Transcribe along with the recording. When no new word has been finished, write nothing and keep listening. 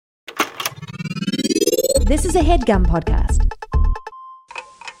This is a HeadGum podcast.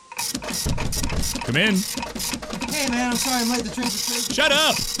 Come in. Hey man, I'm sorry I'm late. The train's a Shut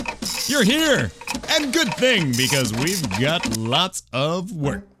up! You're here! And good thing, because we've got lots of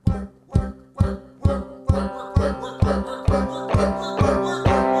work.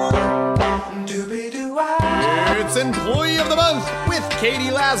 It's Employee of the Month with Katie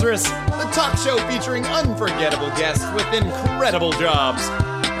Lazarus, the talk show featuring unforgettable guests with incredible jobs.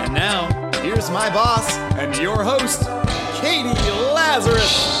 And now, here's my boss and your host, Katie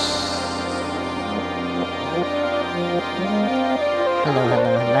Lazarus.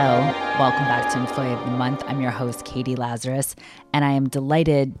 Hello. Welcome back to Employee of the Month. I'm your host, Katie Lazarus, and I am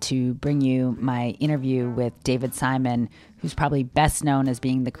delighted to bring you my interview with David Simon, who's probably best known as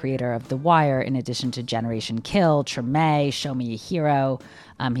being the creator of The Wire, in addition to Generation Kill, Treme, Show Me a Hero.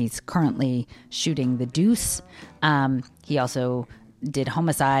 He's currently shooting The Deuce. He also did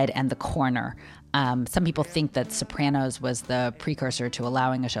Homicide and The Corner. Some people think that Sopranos was the precursor to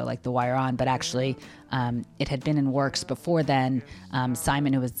allowing a show like The Wire on, but actually it had been in works before then.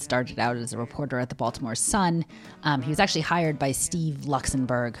 Simon, who had started out as a reporter at the Baltimore Sun, he was actually hired by Steve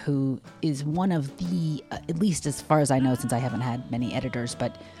Luxenberg, who is one of the, at least as far as I know, since I haven't had many editors,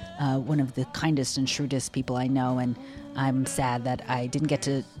 but one of the kindest and shrewdest people I know. And I'm sad that I didn't get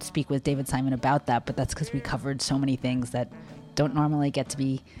to speak with David Simon about that, but that's because we covered so many things that don't normally get to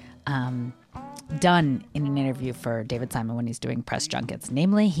be done in an interview for David Simon when he's doing press junkets.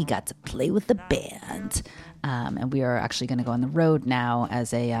 Namely, he got to play with the band. And we are actually going to go on the road now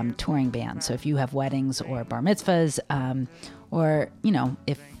as a touring band. So if you have weddings or bar mitzvahs, or, you know,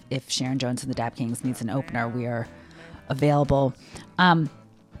 if Sharon Jones and the Dap Kings needs an opener, we are available.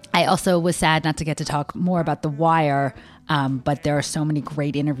 I also was sad not to get to talk more about The Wire, but there are so many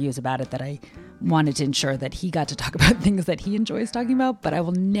great interviews about it that I wanted to ensure that he got to talk about things that he enjoys talking about. But I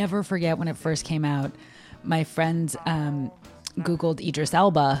will never forget when it first came out, my friends Googled Idris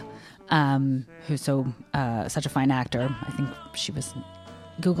Elba, who's such a fine actor. I think she was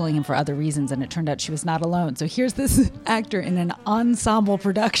Googling him for other reasons, and it turned out she was not alone. So here's this actor in an ensemble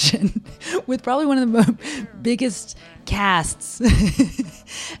production with probably one of the biggest casts.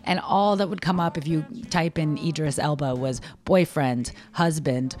 And all that would come up if you type in Idris Elba was boyfriend,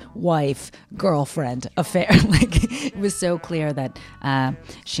 husband, wife, girlfriend, affair. Like, it was so clear that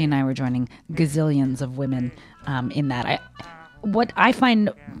she and I were joining gazillions of women in that. What I find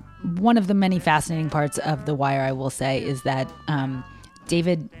one of the many fascinating parts of The Wire, I will say, is that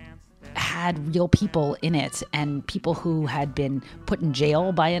David had real people in it, and people who had been put in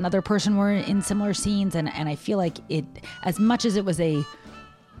jail by another person were in similar scenes. And I feel like it, as much as it was a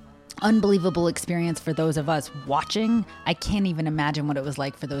unbelievable experience for those of us watching, I can't even imagine what it was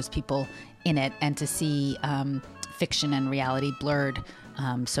like for those people in it, and to see fiction and reality blurred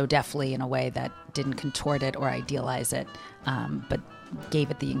so deftly in a way that didn't contort it or idealize it, but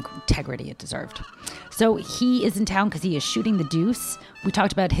gave it the integrity it deserved. So he is in town because he is shooting The Deuce. We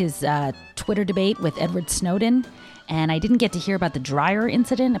talked about his Twitter debate with Edward Snowden, and I didn't get to hear about the dryer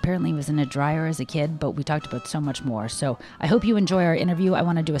incident. Apparently he was in a dryer as a kid, but we talked about so much more. So I hope you enjoy our interview. I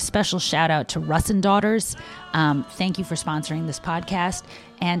want to do a special shout out to Russ and Daughters. Thank you for sponsoring this podcast.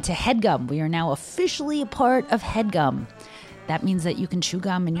 And to HeadGum. We are now officially a part of HeadGum. That means that you can chew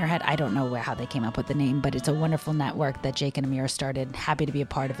gum in your head. I don't know how they came up with the name, but it's a wonderful network that Jake and Amir started. Happy to be a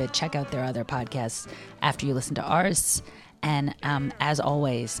part of it. Check out their other podcasts after you listen to ours. And as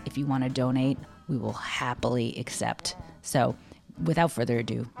always, if you want to donate, we will happily accept. So without further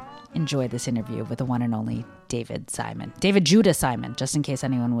ado, enjoy this interview with the one and only David Simon. David Judah Simon, just in case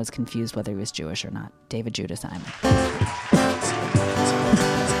anyone was confused whether he was Jewish or not. David Judah Simon.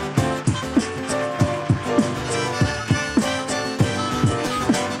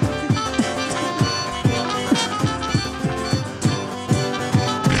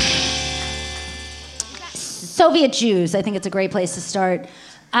 Soviet Jews. I think it's a great place to start.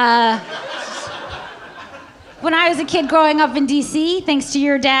 When I was a kid growing up in D.C., thanks to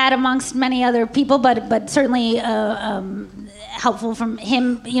your dad, amongst many other people, but certainly helpful from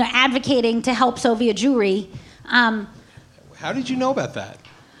him, advocating to help Soviet Jewry. How did you know about that?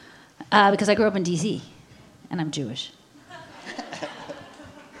 Because I grew up in D.C. and I'm Jewish.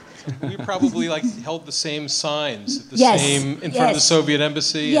 We probably held the same signs, in front of the Soviet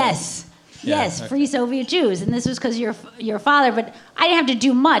embassy. Yes. Yes, okay. Free Soviet Jews, and this was because your father. But I didn't have to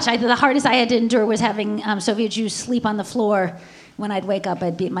do much. The hardest I had to endure was having Soviet Jews sleep on the floor. When I'd wake up,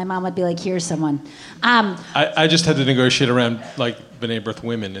 my mom would be like, "Here's someone." I just had to negotiate around B'nai B'rith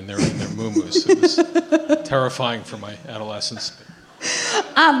women in their muumuus. It was terrifying for my adolescence.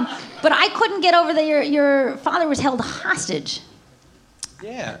 But I couldn't get over that your father was held hostage.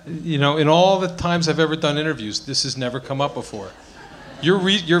 Yeah, in all the times I've ever done interviews, this has never come up before. You're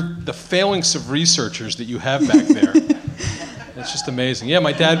the phalanx of researchers that you have back there. It's just amazing. Yeah,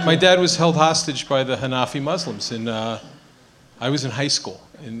 my dad was held hostage by the Hanafi Muslims I was in high school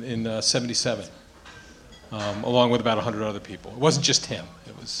in 77, along with about 100 other people. It wasn't just him.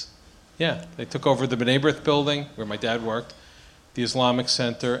 It was, they took over the B'nai B'rith building where my dad worked, the Islamic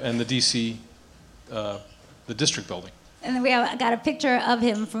Center, and the DC, the district building. And then I got a picture of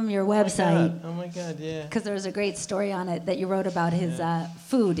him from your website. Oh my God, yeah. Because there was a great story on it that you wrote about his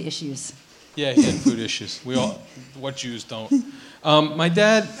food issues. Yeah, he had food issues. What Jews don't? My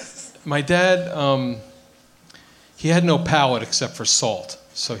dad, he had no palate except for salt.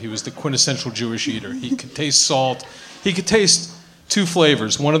 So he was the quintessential Jewish eater. He could taste salt. He could taste two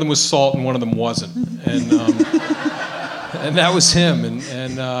flavors. One of them was salt and one of them wasn't. And and that was him.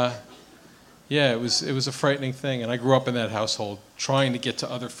 Yeah, it was a frightening thing, and I grew up in that household, trying to get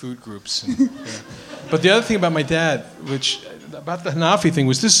to other food groups. But the other thing about my dad, about the Hanafi thing,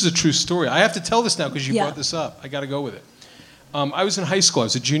 was this is a true story. I have to tell this now because you brought this up. I got to go with it. I was in high school. I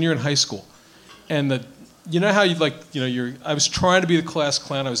was a junior in high school, and you know how I was trying to be the class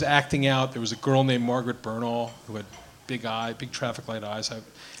clown. I was acting out. There was a girl named Margaret Bernal who had big traffic light eyes.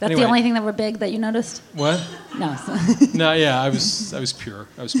 That's the only thing that were big that you noticed? What? No. No, yeah, I was pure.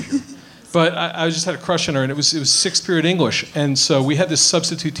 But I just had a crush on her, and it was sixth period English, and so we had this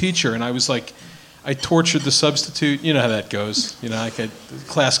substitute teacher, and I was like, I tortured the substitute. You know how that goes. Like a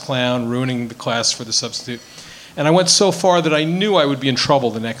class clown, ruining the class for the substitute. And I went so far that I knew I would be in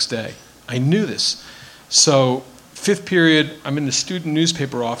trouble the next day. I knew this. So fifth period, I'm in the student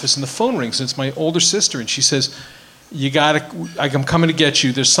newspaper office, and the phone rings, and it's my older sister, and she says, I'm coming to get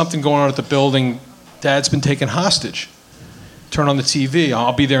you. There's something going on at the building. Dad's been taken hostage. Turn on the TV.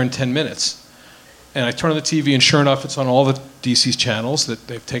 I'll be there in 10 minutes. And I turn on the TV, and sure enough, it's on all the DC's channels that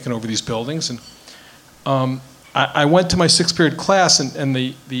they've taken over these buildings. And I went to my sixth period class, and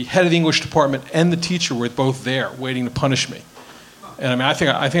the head of the English department and the teacher were both there, waiting to punish me. And I think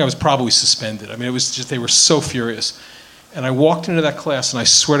I was probably suspended. It was just, they were so furious. And I walked into that class, and I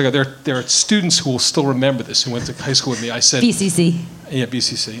swear to God, there are students who will still remember this, who went to high school with me. I said, BCC. Yeah,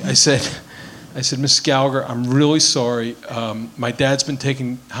 BCC. I said, Mrs. Gallagher, I'm really sorry. My dad's been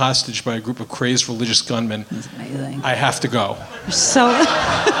taken hostage by a group of crazed religious gunmen. That's amazing. I have to go. So.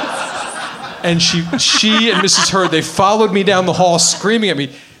 And she and Mrs. Hurd, they followed me down the hall screaming at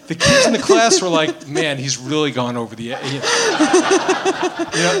me. The kids in the class were like, man, he's really gone over the edge.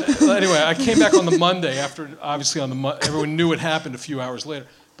 Anyway, I came back on the Monday after, obviously, everyone knew what happened a few hours later.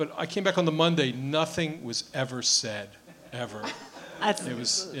 But I came back on the Monday, nothing was ever said, ever.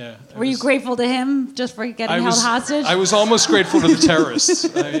 Were you grateful to him just for getting held hostage? I was almost grateful to the terrorists.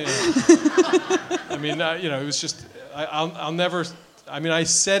 It was just, I'll never, I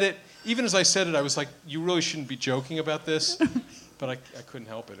said it, even as I said it, I was like, you really shouldn't be joking about this. But I couldn't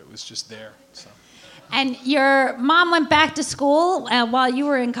help it. It was just there. So. And your mom went back to school while you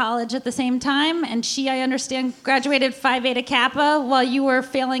were in college at the same time, and she, I understand, graduated Phi Beta Kappa while you were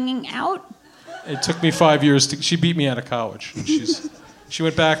failing out? It took me 5 years. She beat me out of college. And she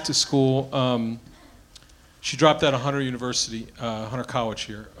went back to school. She dropped out of Hunter College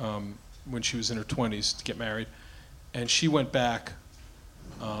here when she was in her 20s to get married. And she went back.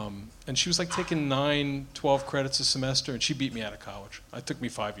 And she was like taking 9, 12 credits a semester, and she beat me out of college. It took me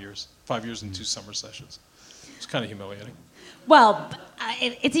 5 years. 5 years and 2 summer sessions. It's kind of humiliating. Well,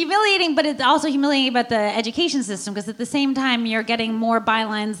 it's humiliating, but it's also humiliating about the education system, because at the same time, you're getting more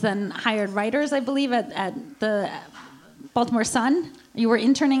bylines than hired writers, I believe, at the Baltimore Sun. You were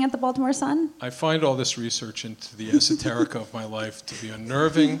interning at the Baltimore Sun? I find all this research into the esoterica of my life to be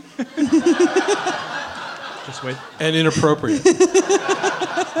unnerving. Just wait. And inappropriate.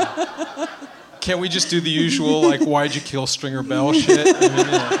 Can't we just do the usual, like, why'd you kill Stringer Bell shit?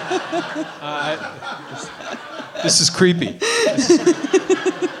 This is creepy.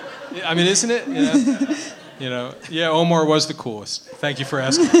 Isn't it? Yeah, Omar was the coolest. Thank you for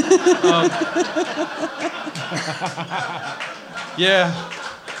asking.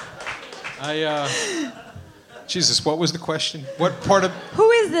 Jesus, what was the question? What part of?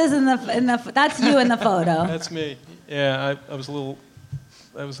 Who is this in the? That's you in the photo. That's me. Yeah, I was a little.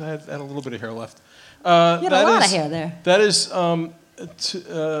 I had a little bit of hair left. You had a lot of hair there. That is,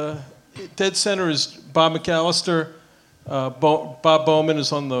 dead center is Bob McAllister. Bob Bowman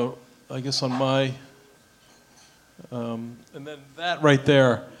is on my. And then that right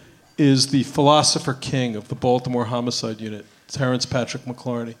there is the philosopher king of the Baltimore Homicide Unit, Terrence Patrick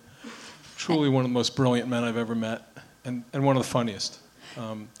McClarney. Truly one of the most brilliant men I've ever met, and one of the funniest.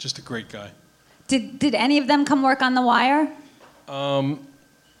 Just a great guy. Did any of them come work on The Wire?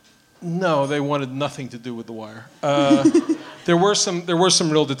 No, they wanted nothing to do with The Wire. There were some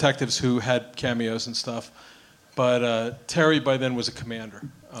real detectives who had cameos and stuff, but Terry by then was a commander.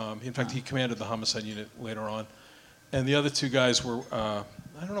 In fact, he commanded the homicide unit later on, and the other two guys were.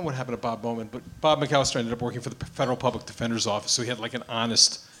 I don't know what happened to Bob Bowman, but Bob McAllister ended up working for the Federal Public Defender's Office, so he had like an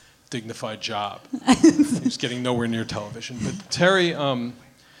honest, dignified job. He was getting nowhere near television. But Terry,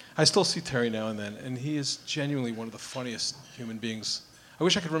 I still see Terry now and then, and he is genuinely one of the funniest human beings. I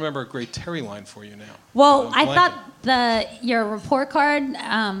wish I could remember a great Terry line for you now. Well, I thought your report card,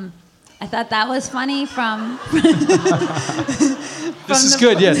 I thought that was funny from... This is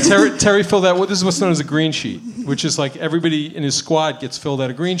good, yeah. Terry filled out, this is what's known as a green sheet, which is like everybody in his squad gets filled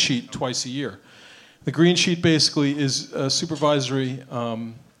out a green sheet twice a year. The green sheet basically is a supervisory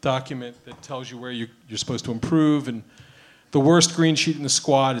document that tells you where you're supposed to improve, and the worst green sheet in the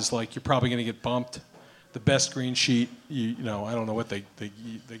squad is like you're probably going to get bumped. The best green sheet, you know, I don't know what you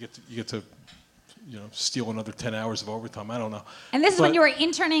get to steal another 10 hours of overtime. I don't know. And this is when you were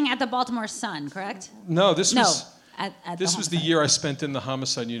interning at the Baltimore Sun, correct? No, this was the year I spent in the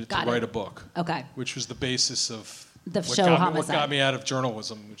homicide unit to write a book. Okay. Which was the basis of the show Homicide. What got me out of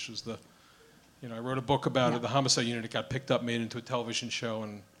journalism, which was I wrote a book about it, the homicide unit. It got picked up, made into a television show,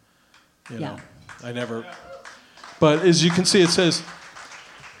 and I never. But as you can see, it says,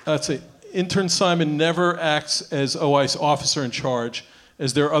 let's see, intern Simon never acts as OI's officer in charge,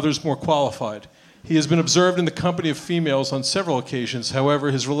 as there are others more qualified. He has been observed in the company of females on several occasions. However,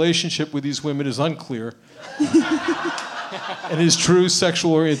 his relationship with these women is unclear, and his true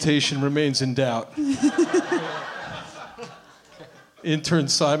sexual orientation remains in doubt. Intern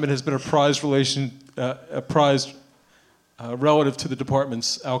Simon has been a prized relative to the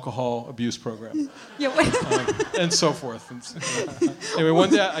department's alcohol abuse program, and so forth. Anyway, one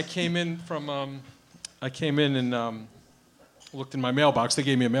day I came in and looked in my mailbox. They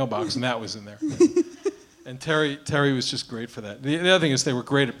gave me a mailbox, and that was in there. And Terry was just great for that. The other thing is they were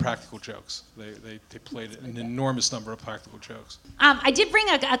great at practical jokes. They played an enormous number of practical jokes. I did bring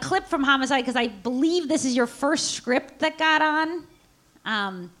a clip from Homicide because I believe this is your first script that got on.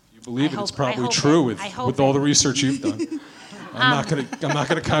 You believe it's probably true with all the research you've done. I'm not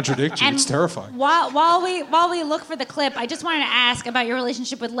gonna contradict you. It's terrifying. While we look for the clip, I just wanted to ask about your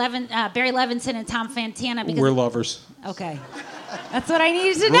relationship with Barry Levinson and Tom Fontana. Because we're lovers. Okay, that's what I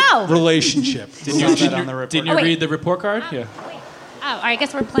needed to know. Relationship. Didn't you read the report card? Yeah. Oh, I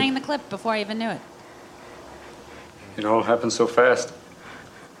guess we're playing the clip before I even knew it. It all happened so fast.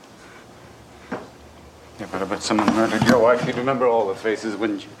 Yeah, but I bet someone murdered your wife. You'd remember all the faces,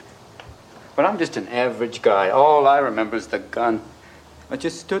 wouldn't you? But I'm just an average guy. All I remember is the gun. I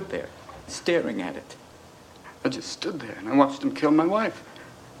just stood there, staring at it. I just stood there and I watched him kill my wife.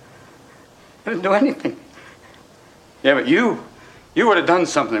 I didn't do anything. Yeah, but you would have done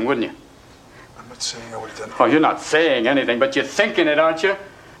something, wouldn't you? I'm not saying I would have done it. Oh, you're not saying anything, but you're thinking it, aren't you? I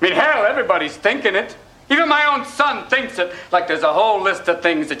mean, hell, everybody's thinking it. Even my own son thinks it, like there's a whole list of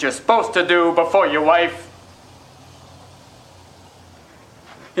things that you're supposed to do before your wife.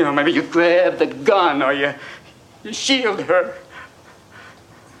 You know, maybe you grab the gun or you shield her.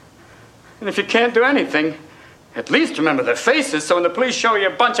 And if you can't do anything, at least remember their faces, so when the police show you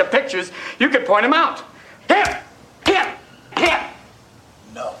a bunch of pictures, you can point them out. Here! Here! Here!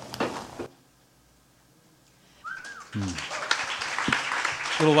 No.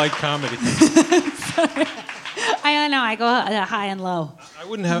 Little light comedy. I know. I go high and low. I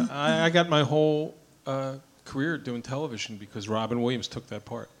wouldn't have. I got my whole career doing television because Robin Williams took that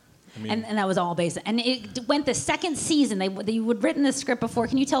part. I mean, and that was all based. And it went the second season. They would written the script before.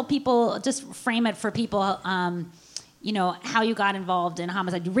 Can you tell people, just frame it for people, how you got involved in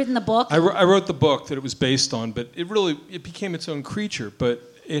Homicide? You written the book? I wrote the book that it was based on, but it became its own creature. But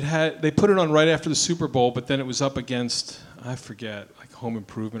they put it on right after the Super Bowl, but then it was up against, I forget, like Home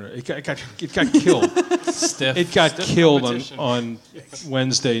Improvement, or it got killed. It got killed on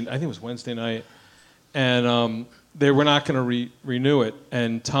Wednesday. I think it was Wednesday night, and they were not going to renew it.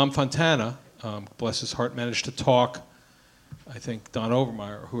 And Tom Fontana, bless his heart, managed to talk, I think, Don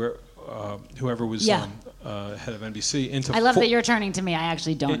Overmeyer, whoever was head of NBC, into. I love that you're turning to me. I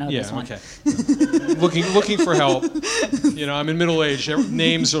actually don't know this one. Yeah, okay. looking for help. I'm in middle age.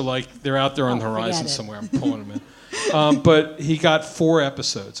 Names are like they're out there on the horizon somewhere. I'm pulling them in. But he got 4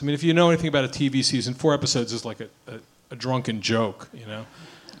 episodes. I mean, if you know anything about a TV season, 4 episodes is like a drunken joke,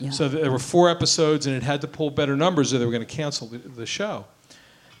 Yeah. So there were 4 episodes, and it had to pull better numbers, or they were going to cancel the show.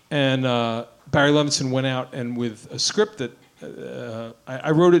 And Barry Levinson went out and with a script that I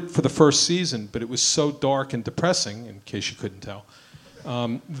wrote it for the first season, but it was so dark and depressing, in case you couldn't tell,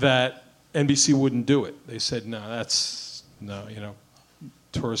 that NBC wouldn't do it. They said, no,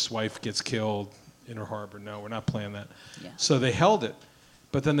 tourist's wife gets killed in her harbor. No, we're not playing that. Yeah. So they held it,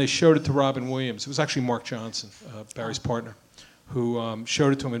 but then they showed it to Robin Williams. It was actually Mark Johnson, Barry's partner, who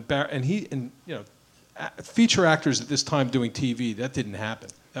showed it to him. And feature actors at this time doing TV, that didn't happen.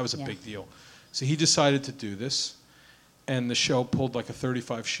 That was a big deal. So he decided to do this, and the show pulled like a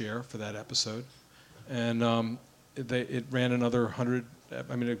 35 share for that episode, and it ran another 100.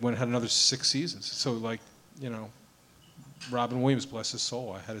 I mean, it had another 6 seasons. So Robin Williams, bless his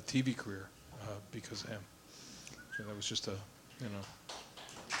soul, I had a TV career because of him. So that was just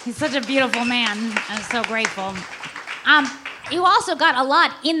He's such a beautiful man. I'm so grateful. You also got a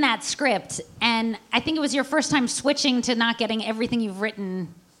lot in that script, and I think it was your first time switching to not getting everything you've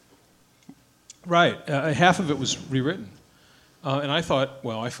written. Right. Half of it was rewritten. And I thought,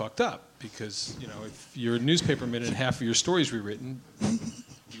 well, I fucked up because, if you're a newspaper minute and half of your story's rewritten,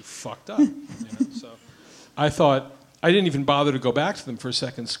 you fucked up. So I thought, I didn't even bother to go back to them for a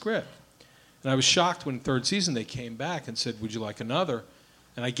second script. And I was shocked when third season they came back and said, would you like another?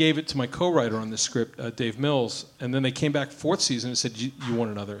 And I gave it to my co-writer on the script, Dave Mills. And then they came back fourth season and said, you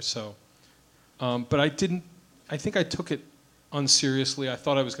want another. So, but I think I took it unseriously. I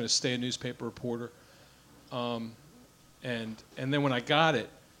thought I was going to stay a newspaper reporter. And then when I got it,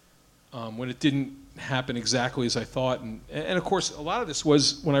 when it didn't happen exactly as I thought, and of course a lot of this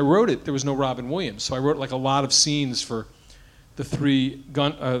was, when I wrote it, there was no Robin Williams. So I wrote like a lot of scenes for the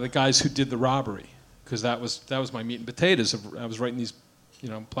the guys who did the robbery, because that was my meat and potatoes. I was writing these,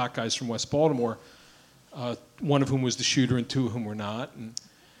 black guys from West Baltimore, one of whom was the shooter and 2 of whom were not.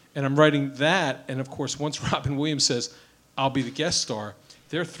 And I'm writing that, and of course once Robin Williams says, I'll be the guest star,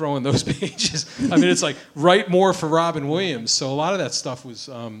 they're throwing those pages. I mean, it's like, write more for Robin Williams. So a lot of that stuff was,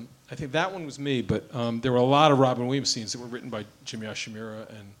 I think that one was me, but there were a lot of Robin Williams scenes that were written by Jimmy Ashimura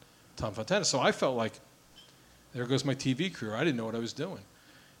and Tom Fontana. So I felt like, there goes my TV career. I didn't know what I was doing.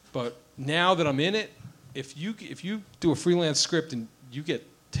 But now that I'm in it, if you do a freelance script and you get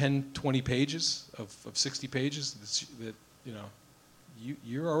 10, 20 pages of 60 pages,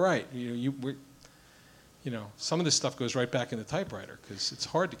 you're all right. Some of this stuff goes right back in the typewriter because it's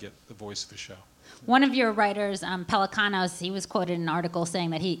hard to get the voice of a show. One of your writers, Pelicanos, he was quoted in an article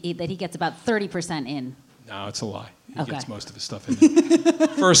saying that he gets about 30% in. No, it's a lie. He gets most of his stuff in.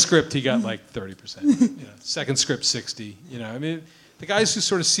 First script, he got like 30%. Second script, 60. I mean, the guys who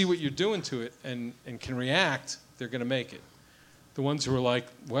sort of see what you're doing to it and can react, they're going to make it. The ones who are like,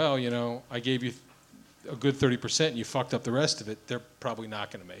 well, I gave you a good 30% and you fucked up the rest of it, they're probably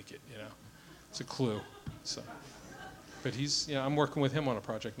not going to make it. It's a clue. So, but I'm working with him on a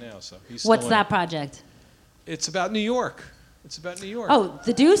project now. So he's. What's that project? It's about New York. Oh,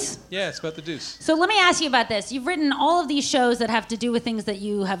 The Deuce? Yeah, it's about The Deuce. So let me ask you about this. You've written all of these shows that have to do with things that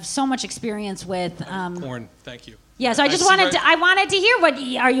you have so much experience with. Porn, thank you. Yeah, so I wanted to hear,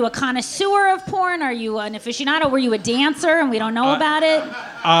 are you a connoisseur of porn? Are you an aficionado? Were you a dancer and we don't know about it?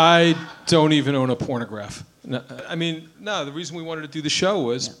 I don't even own a pornograph. No, the reason we wanted to do the show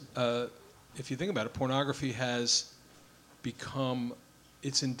was, if you think about it, pornography has become,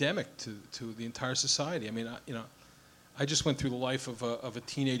 it's endemic to the entire society. I mean, I just went through the life of a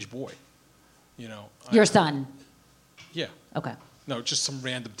teenage boy. Your son? Yeah. Okay. No, just some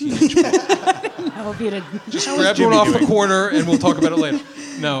random teenage boy. Just grab one off the corner and we'll talk about it later.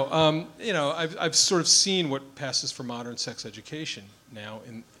 No, I've sort of seen what passes for modern sex education now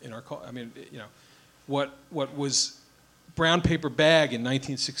in our culture. I mean, what was brown paper bag in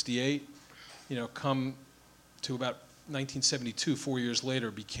 1968, come to about 1972, 4 years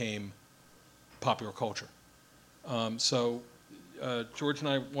later, became popular culture. So George and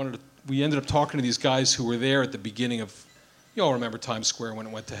I we ended up talking to these guys who were there at the beginning of, you all remember Times Square when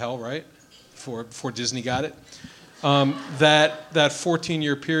it went to hell, right? Before Disney got it. That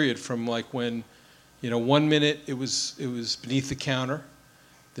 14-year period from like when, 1 minute it was beneath the counter,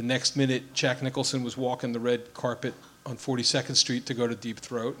 the next minute Jack Nicholson was walking the red carpet on 42nd Street to go to Deep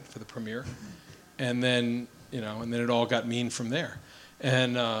Throat for the premiere, and then it all got mean from there.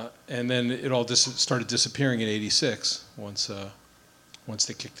 And then it all started disappearing in '86 once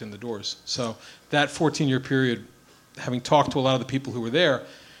they kicked in the doors. So that 14-year period, having talked to a lot of the people who were there,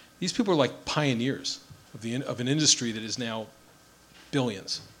 these people are like pioneers of an industry that is now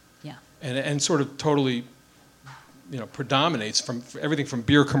billions. Yeah. And sort of totally, predominates from everything from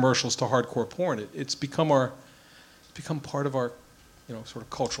beer commercials to hardcore porn. It's become part of our, sort of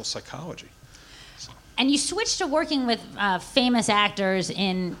cultural psychology. And you switched to working with famous actors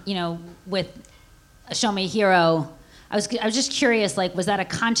with Show Me a Hero. I was just curious, was that a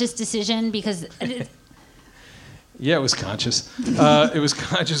conscious decision? Because yeah, it was conscious. It was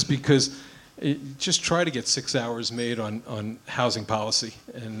conscious because, just try to get 6 hours made on housing policy,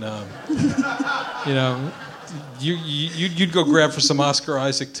 and you'd go grab for some Oscar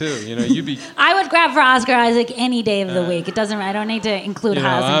Isaac too. You'd be. I would grab for Oscar Isaac any day of the week. It doesn't. I don't need to include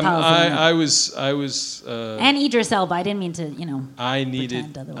housing policy. I was. And Idris Elba. I didn't mean to. I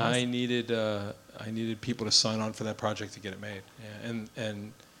pretend otherwise. I needed people to sign on for that project to get it made. Yeah.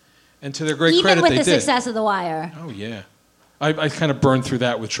 And to their great credit, even with they the did. success of The Wire. Oh yeah. I kind of burned through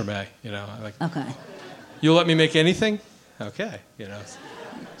that with Treme, Okay. You'll let me make anything? Okay,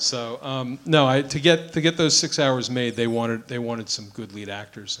 So to get those 6 hours made, they wanted some good lead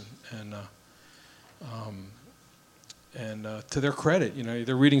actors, and to their credit,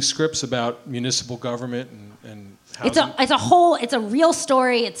 they're reading scripts about municipal government and housing. It's a real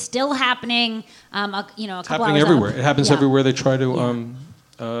story. It's still happening. It's happening everywhere. It happens everywhere they try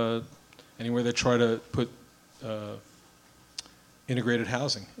to anywhere they try to put. Integrated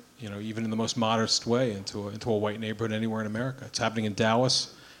housing, even in the most modest way into a white neighborhood anywhere in America. It's happening in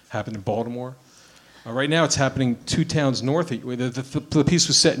Dallas, happened in Baltimore. Right now it's happening 2 towns north of the piece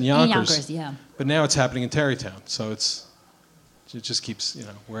was set in Yonkers. Yeah. But now it's happening in Tarrytown. So it just keeps,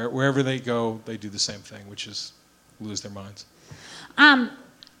 wherever they go, they do the same thing, which is lose their minds.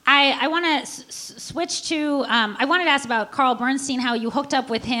 I want to switch to. I wanted to ask about Carl Bernstein. How you hooked up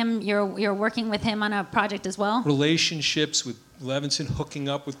with him? You're working with him on a project as well. Relationships with Levinson, hooking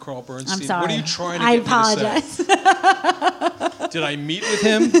up with Carl Bernstein. I'm sorry. What are you trying to I get apologize. me to say? Did I meet with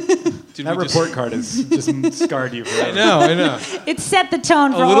him? That report card has just scarred you forever. I know. It set the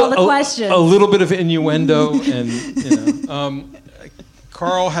tone for all the questions. A little bit of innuendo, and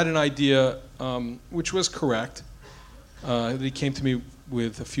Carl had an idea, which was correct. That he came to me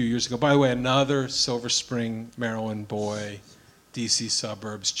with a few years ago. By the way, another Silver Spring, Maryland boy, D.C.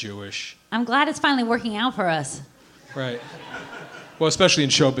 suburbs, Jewish. I'm glad it's finally working out for us. Right. Well, especially in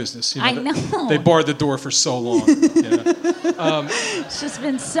show business. I know. They barred the door for so long. It's just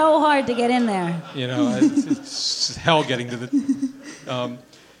been so hard to get in there. It's hell getting to the.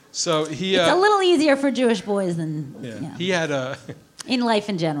 So he. It's a little easier for Jewish boys than. Yeah. He had a. In life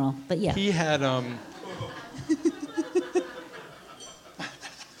in general, but yeah. He had.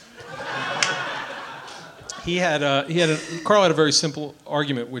 Carl had a very simple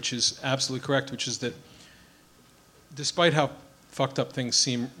argument, which is absolutely correct, which is that despite how fucked up things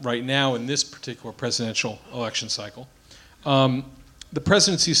seem right now in this particular presidential election cycle, the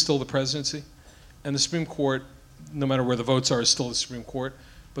presidency is still the presidency, and the Supreme Court, no matter where the votes are, is still the Supreme Court.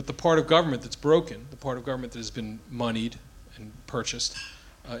 But the part of government that's broken, the part of government that has been moneyed and purchased,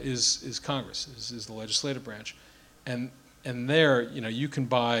 is Congress, is the legislative branch, and there, you can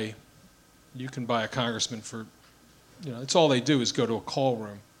buy a congressman for, it's all they do is go to a call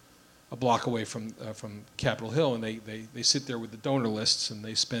room a block away from Capitol Hill, and they sit there with the donor lists, and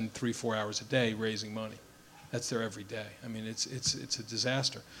they spend 3-4 hours a day raising money. That's their every day. I mean, it's a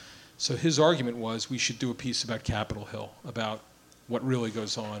disaster. So his argument was we should do a piece about Capitol Hill, about what really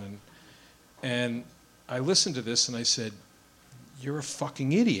goes on. And I listened to this, and I said, you're a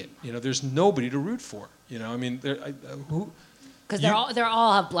fucking idiot. There's nobody to root for. I mean, who... Because they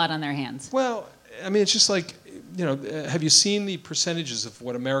all have blood on their hands. Well, I mean, it's just like, have you seen the percentages of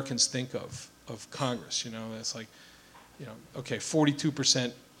what Americans think of Congress? It's like, okay,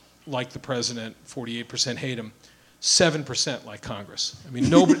 42% like the president, 48% hate him, 7% like Congress. I mean,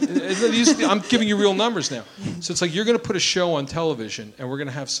 nobody. I'm giving you real numbers now. So it's like you're going to put a show on television, and we're going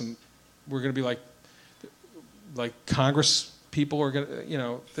to be like Congress people are going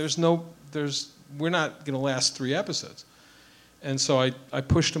to, we're not going to last 3 episodes. And so I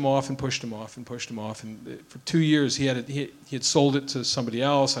pushed him off and pushed him off and pushed him off. And for 2 years, he had sold it to somebody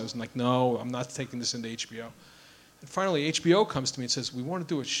else. I was like, no, I'm not taking this into HBO. And finally, HBO comes to me and says, we want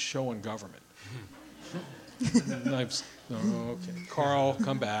to do a show on government. And okay, Carl,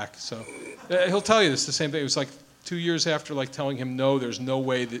 come back. So he'll tell you this the same thing. It was like 2 years after telling him, no, there's no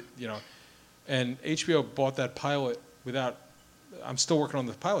way that, And HBO bought that pilot without, I'm still working on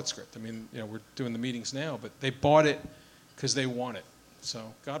the pilot script. I mean, we're doing the meetings now, but they bought it because they want it.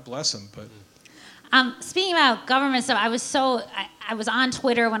 So God bless them. But speaking about government stuff, I was on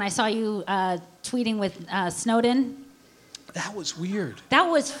Twitter when I saw you tweeting with Snowden. That was weird. That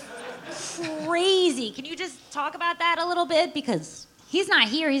was crazy. Can you just talk about that a little bit? Because he's not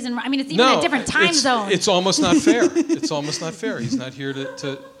here. It's even a different time zone. It's almost not fair. It's almost not fair. He's not here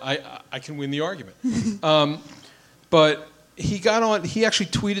to I can win the argument. But he got on. He actually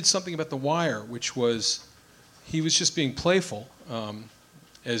tweeted something about The Wire, which was. He was just being playful,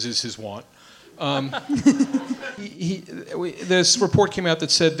 as is his wont. This report came out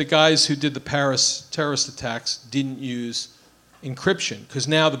that said the guys who did the Paris terrorist attacks didn't use encryption, because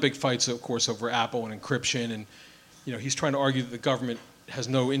now the big fight's, of course, over Apple and encryption, and he's trying to argue that the government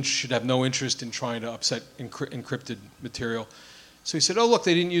should have no interest in trying to upset encrypted material. So he said, "Oh, look,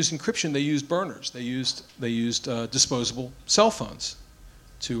 they didn't use encryption; they used burners. They used disposable cell phones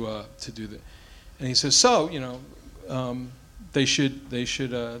to do that." And he says, "So, the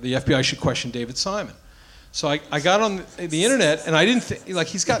FBI should question David Simon." So I got on the internet, and I didn't think,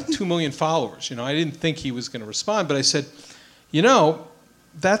 he's got 2 million followers. I didn't think he was going to respond, but I said,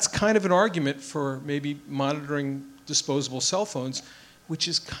 that's kind of an argument for maybe monitoring disposable cell phones, which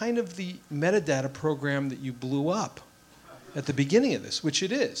is kind of the metadata program that you blew up at the beginning of this, which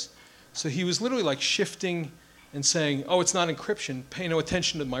it is. So he was literally shifting and saying, "Oh, it's not encryption, pay no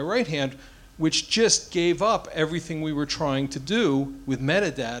attention to my right hand," which just gave up everything we were trying to do with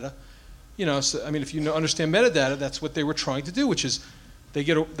metadata. So if you understand metadata, that's what they were trying to do, which is they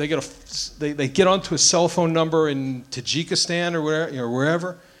get onto a cell phone number in Tajikistan or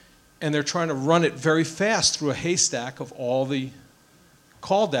wherever, and they're trying to run it very fast through a haystack of all the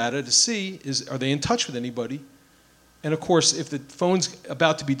call data to see are they in touch with anybody. And of course, if the phone's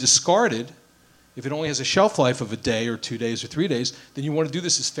about to be discarded, if it only has a shelf life of a day or 2 days or 3 days, then you want to do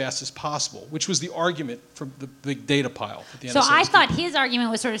this as fast as possible, which was the argument from the big data pile at the end. So I thought his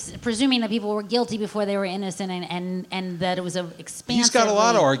argument was sort of presuming that people were guilty before they were innocent, and that it was an expansive. He's got a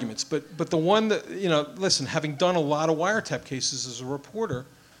lot of arguments, but the one that, listen, having done a lot of wiretap cases as a reporter,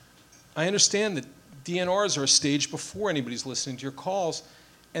 I understand that DNRs are a stage before anybody's listening to your calls,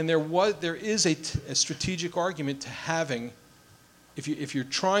 and there is a strategic argument to having. If you're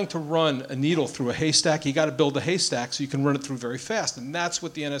trying to run a needle through a haystack, you got to build a haystack so you can run it through very fast, and that's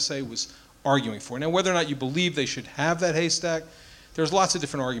what the NSA was arguing for. Now, whether or not you believe they should have that haystack, there's lots of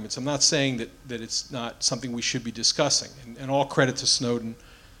different arguments. I'm not saying that it's not something we should be discussing, and all credit to Snowden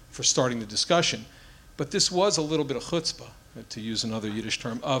for starting the discussion. But this was a little bit of chutzpah, to use another Yiddish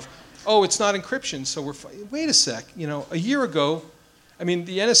term, of, oh, it's not encryption, so wait a sec. A year ago,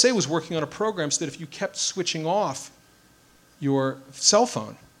 the NSA was working on a program so that if you kept switching off your cell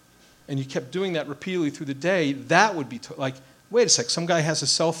phone, and you kept doing that repeatedly through the day, that would be wait a sec, some guy has a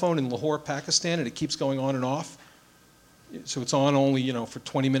cell phone in Lahore, Pakistan, and it keeps going on and off, so it's on only for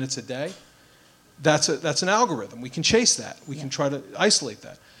 20 minutes a day. That's an algorithm. We can chase that. We can try to isolate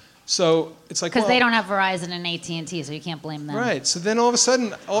that. So it's because they don't have Verizon and AT&T, so you can't blame them. Right. So then all of a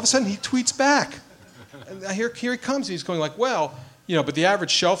sudden he tweets back, and here he comes. He's going but the average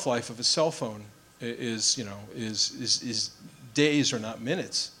shelf life of a cell phone is days or not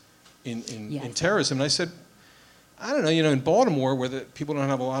minutes in terrorism. And I said, I don't know, in Baltimore, where people don't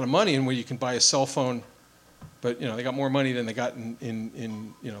have a lot of money and where you can buy a cell phone, but they got more money than they got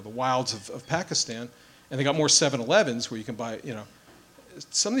in the wilds of Pakistan, and they got more 7-Elevens where you can buy,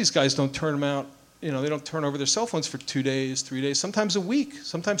 some of these guys don't turn them out, they don't turn over their cell phones for 2 days, 3 days, sometimes a week,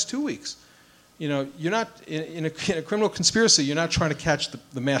 sometimes 2 weeks. You're not, in a criminal conspiracy, you're not trying to catch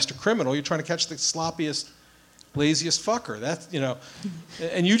the master criminal, you're trying to catch the sloppiest, laziest fucker. That's,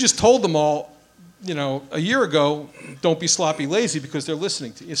 and you just told them all, a year ago, don't be sloppy lazy because they're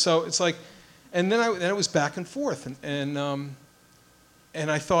listening to you. So it's and then it was back and forth, and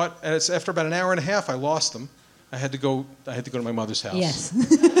I thought, after about an hour and a half, I lost them. I had to go to my mother's house. Yes.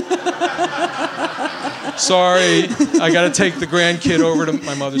 Sorry, I got to take the grandkid over to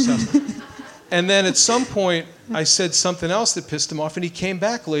my mother's house. And then at some point, I said something else that pissed him off, and he came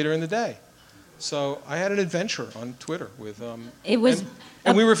back later in the day. So I had an adventure on Twitter with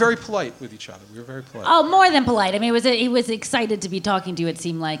and we were very polite with each other. We were very polite. Oh, more than polite. He was excited to be talking to you. It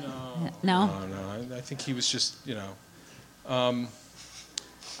seemed like no. I think he was just I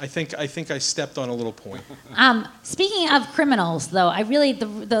think I stepped on a little point. Speaking of criminals, though, I really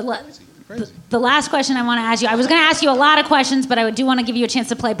the last question I want to ask you. I was going to ask you a lot of questions, but I do want to give you a chance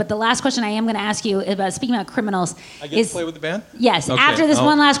to play. But the last question I am going to ask you about speaking about criminals I get to play with the band? Yes. Okay. After this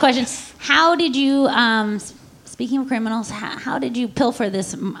one last question, how did you? Speaking of criminals, how did you pilfer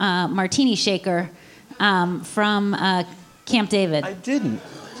this martini shaker from Camp David? I didn't.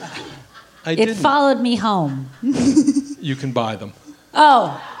 It followed me home. You can buy them.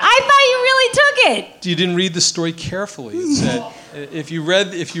 Oh, I thought you really took it. You didn't read the story carefully. It said, if you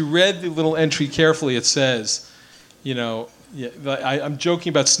read the little entry carefully, it says, I'm joking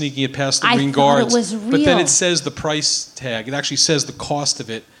about sneaking it past the Green Guards. It was real. But then it says the price tag. It actually says the cost of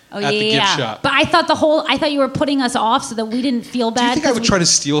it at the gift shop. But I thought you were putting us off so that we didn't feel bad. Do you think I would try to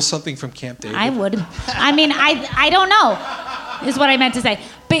steal something from Camp David? I would. I don't know, is what I meant to say.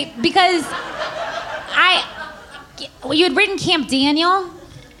 Because you had written Camp Daniel,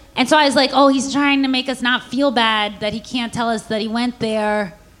 and so I was like, oh, he's trying to make us not feel bad that he can't tell us that he went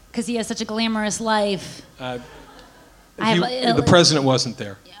there because he has such a glamorous life. The president wasn't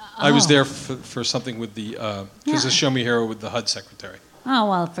there. I was there for something with the because the Show Me Hero with the HUD secretary. Oh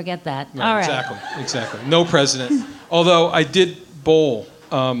well, forget that. Right, All right. Exactly. No president. Although I did bowl.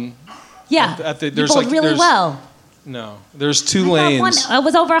 Yeah. You bowled really well. No, there's 2 lanes. It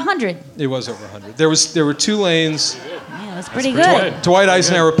was over 100. It was over 100. There were 2 lanes. Yeah, it was pretty good. Dwight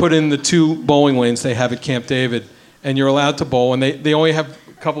Eisenhower put in the 2 bowling lanes they have at Camp David, and you're allowed to bowl. And they only have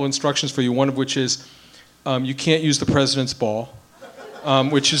a couple instructions for you. One of which is you can't use the president's ball,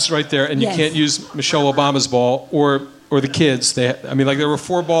 which is right there, and you can't use Michelle Obama's ball or the kids. There were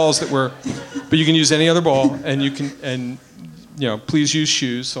 4 balls that were, but you can use any other ball, and you can please use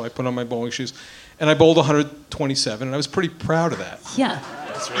shoes. So I put on my bowling shoes. And I bowled 127, and I was pretty proud of that. Yeah.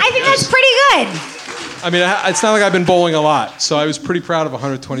 I think that's pretty good. I mean, it's not like I've been bowling a lot, so I was pretty proud of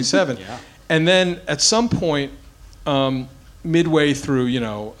 127. Yeah. And then at some point, midway through,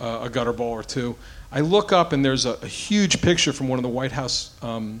 a gutter ball or 2, I look up and there's a huge picture from one of the White House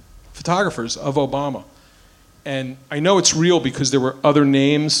photographers of Obama. And I know it's real because there were other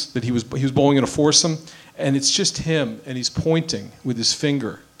names that he was bowling in a foursome, and it's just him, and he's pointing with his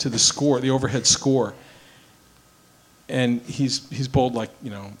finger to the score, the overhead score, and he's bowled like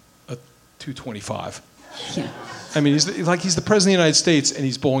a 225. Yeah. I mean, he's the president of the United States, and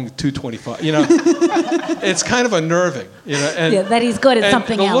he's bowling 225. It's kind of unnerving. And that he's good at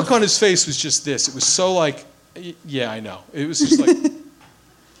something else. The look on his face was just this. It was so like, yeah, I know. It was just like,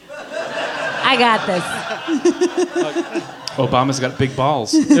 I got this. Obama's got big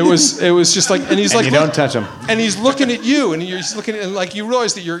balls. It was just like, and he's like, you don't touch him. And he's looking at you, and he's looking at, and like you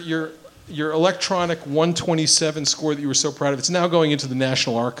realize that your electronic 127 score that you were so proud of, it's now going into the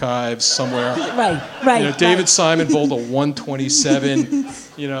National Archives somewhere. Right. David Simon bowled a 127.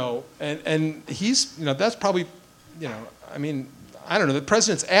 And he's that's probably I mean, I don't know. The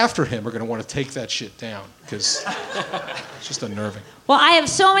presidents after him are going to want to take that shit down because it's just unnerving. Well, I have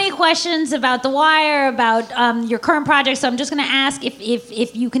so many questions about The Wire, about your current project, so I'm just going to ask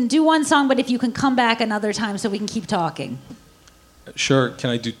if you can do one song, but if you can come back another time so we can keep talking. Sure. Can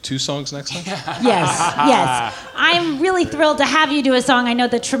I do 2 songs next time? Yes. I'm really thrilled to have you do a song. I know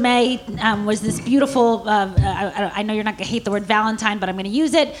that Treme was this beautiful, I know you're not going to hate the word Valentine, but I'm going to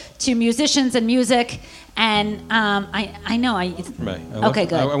use it, to musicians and music. And I know. Okay,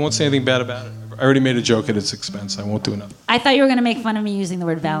 good. I won't say anything bad about it. I already made a joke at its expense. I won't do another. I thought you were going to make fun of me using the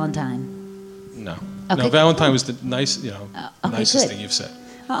word Valentine. No. Okay. No, Valentine was the nicest good. thing you've said.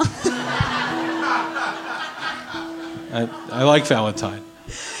 Oh. I like Valentine.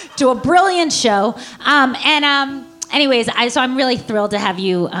 To a brilliant show. Anyways, so I'm really thrilled to have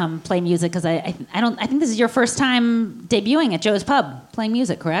you play music because I think this is your first time debuting at Joe's Pub playing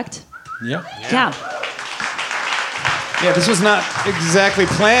music, correct? Yeah. Yeah, this was not exactly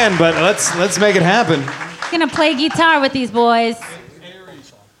planned, but let's make it happen. Gonna play guitar with these boys.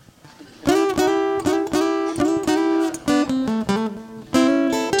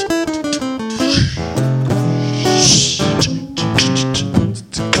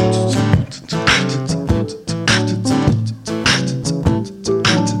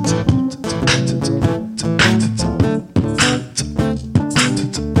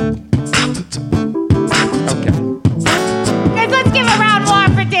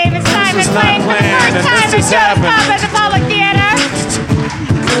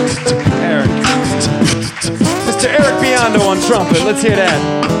 On trumpet. Let's hear that.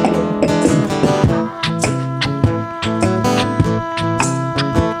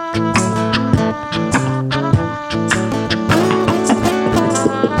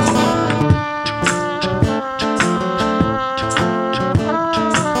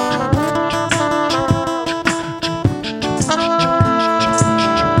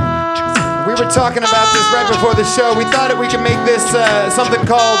 We were talking about this right before the show. We thought that we could make this something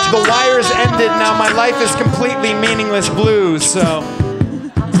called The Wire's Ended. Now my life is completely meaningless blues, so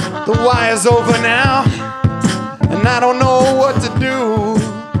the wire's over now, and I don't know what to do.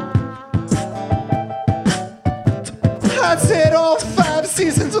 I said all 5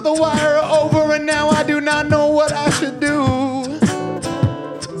 seasons of The Wire are over, and now I do not know what I should do.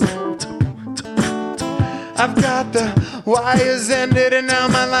 I've got the wires ended, and now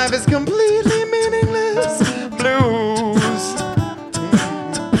my life is completely meaningless blues.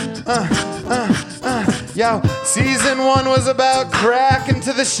 Yo, season 1 was about cracking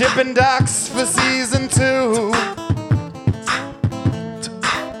to the shipping docks for season 2.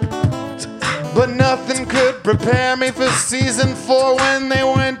 But nothing could prepare me for season 4 when they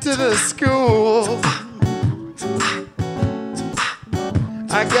went to the school.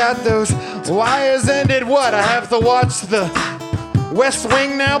 I got those wires ended, what? I have to watch the West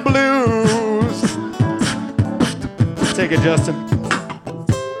Wing now blues. Take it, Justin.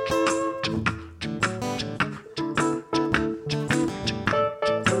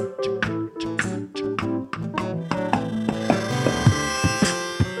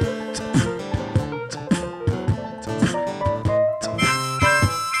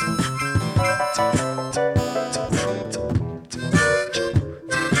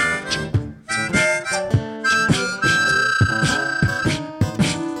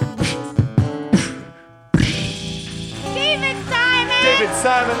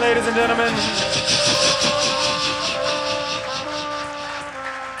 Simon, ladies and gentlemen.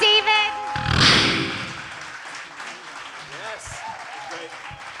 David. Yes. Great.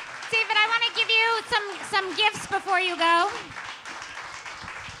 David, I want to give you some gifts before you go.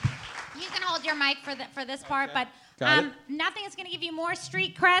 You can hold your mic for this part, but nothing is going to give you more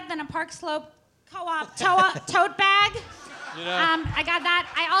street cred than a Park Slope Co-op tote bag. You know, I got that.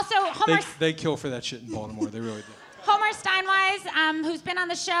 I also they kill for that shit in Baltimore. They really do. Homer Steinweiss, who's been on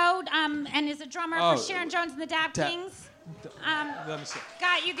the show and is a drummer for Sharon Jones and the Dap Kings. Let me see.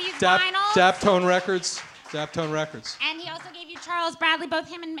 Got you these vinyls. Daptone Records. And he also gave you Charles Bradley, both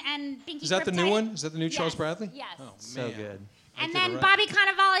him and Binky. Is that the new one? Is that the new Charles Bradley? Yes. Oh, man. So good. And then Bobby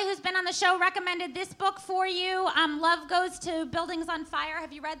Cannavale, who's been on the show, recommended this book for you. Love Goes to Buildings on Fire.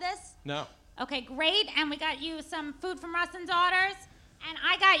 Have you read this? No. Okay, great. And we got you some food from Russ and Daughters. And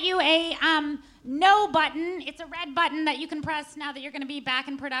I got you a no button. It's a red button that you can press now that you're going to be back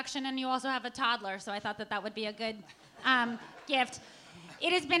in production, and you also have a toddler, so I thought that would be a good gift.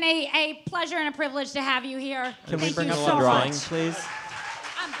 It has been a pleasure and a privilege to have you here. Can Thank we bring you up so the drawing, much. please?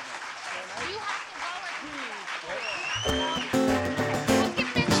 You have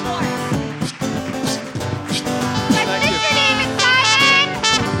to lower.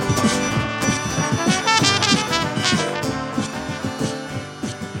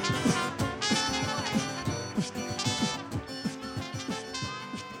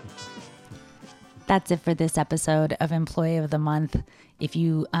 That's it for this episode of Employee of the Month. If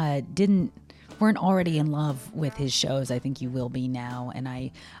you weren't already in love with his shows, I think you will be now. And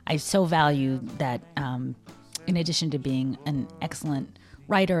I so value that in addition to being an excellent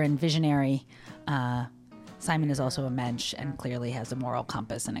writer and visionary, Simon is also a mensch and clearly has a moral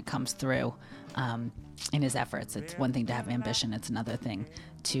compass, and it comes through in his efforts. It's one thing to have ambition. It's another thing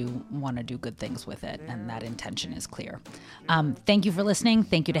to want to do good things with it, and that intention is clear. Thank you for listening.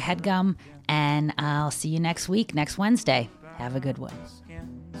 Thank you to HeadGum, and I'll see you next week, next Wednesday. Have a good one.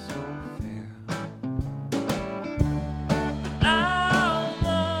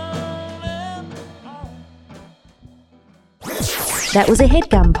 That was a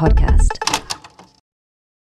HeadGum podcast.